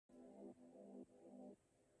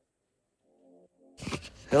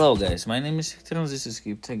Hello guys, my name is Victor and this is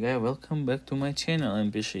Crypto Guy. Welcome back to my channel. I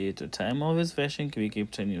appreciate your time always flashing quick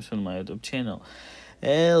crypto news on my YouTube channel.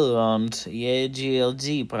 Elrond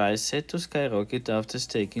EGLD price set to skyrocket after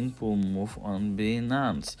staking pool move on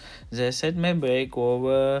Binance. The asset may break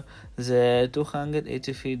over the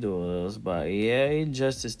 $283 by year. It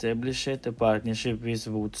just established a partnership with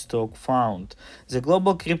Woodstock Fund. The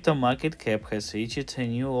global crypto market cap has reached a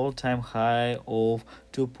new all-time high of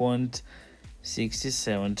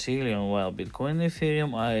 2.67 trillion, while Bitcoin and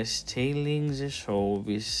Ethereum are stealing the show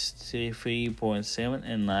with 3.7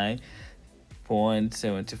 and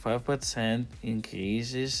 9.75%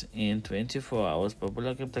 increases in 24 hours.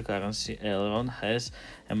 Popular cryptocurrency Elrond has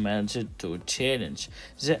emerged to challenge.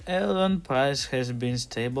 The Elrond price has been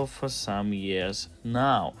stable for some years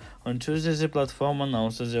now. On Tuesday, the platform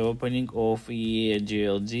announced the opening of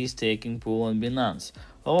EGLD staking pool on Binance.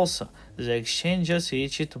 Also, the exchange just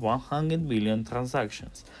reached 100 billion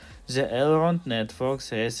transactions. The Elrond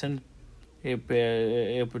network's recent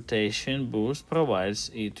reputation boost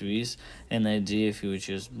provides it with an idea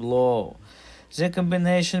futures below. The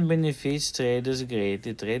combination benefits traders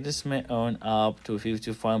greatly. Traders may earn up to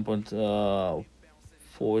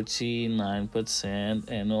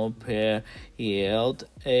 55.49% annual per yield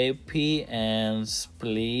AP and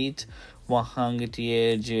split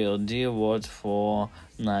 100-year GLD worth for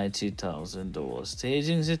 $90,000.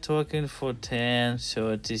 Staging the token for 10,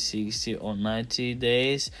 30, 60 or 90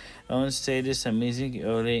 days earns traders amazing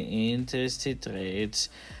early interest rates.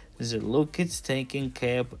 The look-at staking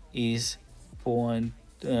cap is 0.2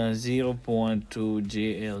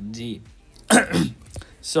 GLD.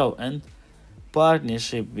 And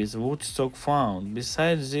partnership with Woodstock Fund.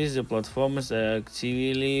 Besides this, the platform is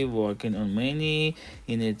actively working on many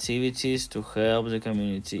initiatives to help the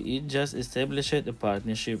community. It just established a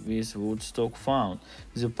partnership with Woodstock Fund.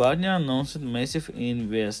 The partner announced massive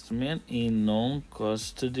investment in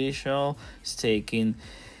non-custodial staking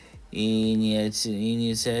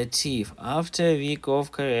initiative. After a week of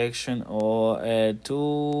correction or at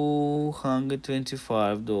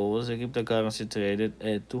 $225, the cryptocurrency traded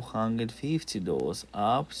at $250,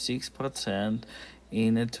 up 6%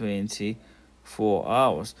 in 24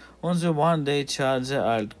 hours. On the one-day chart, the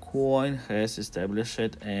altcoin has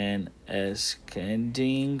established an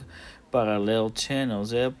ascending parallel channel.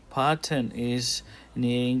 The pattern is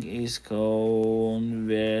nearing its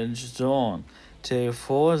convergence zone.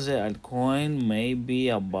 Therefore, the altcoin may be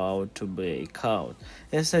about to break out.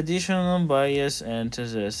 As additional buyers enter,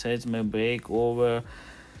 the asset may break over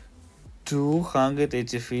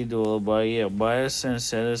 $283 by year. Buyers and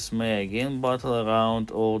sellers may again battle around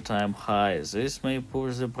all-time highs. This may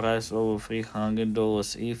push the price over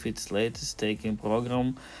 $300 if its latest staking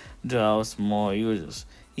program draws more users.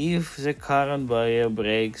 If the current buyer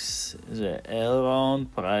breaks, the Elrond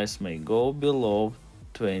price may go below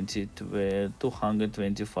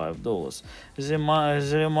 $225.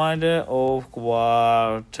 The remainder of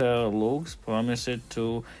quarter looks promising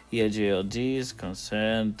to EGLD is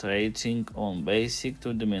concentrating on basic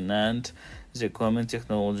to dominate the coming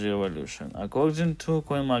technology revolution. According to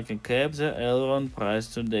CoinMarketCap, the Elrond price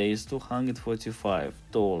today is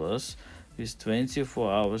 $245 with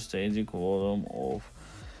 24 hours trading volume of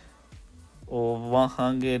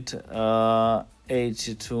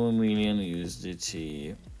 182 million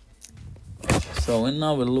USDT. So and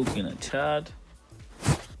now we're looking at chart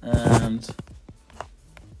and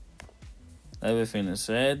everything is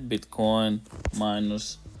red. Bitcoin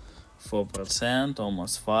minus 4%,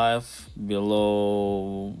 almost 5,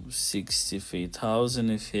 below 63,000.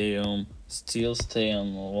 Ethereum still stay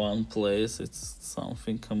on one place. It's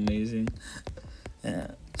something amazing.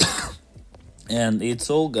 And it's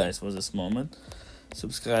all, guys, for this moment.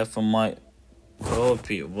 Subscribe for my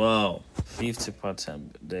copy. Wow,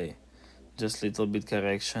 50% day. Just little bit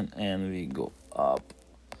correction and we go up.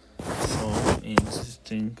 So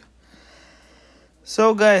interesting.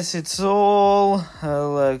 So guys, it's all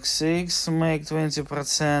like 6 make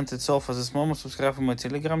 20%. It's all for this moment. Subscribe for my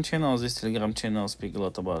Telegram channel. This Telegram channel speak a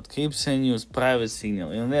lot about crypto news, private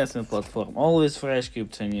signal, investment platform, always fresh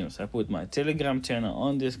crypto news. I put my Telegram channel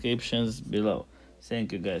on descriptions below.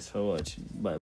 Thank you guys for watching. Bye.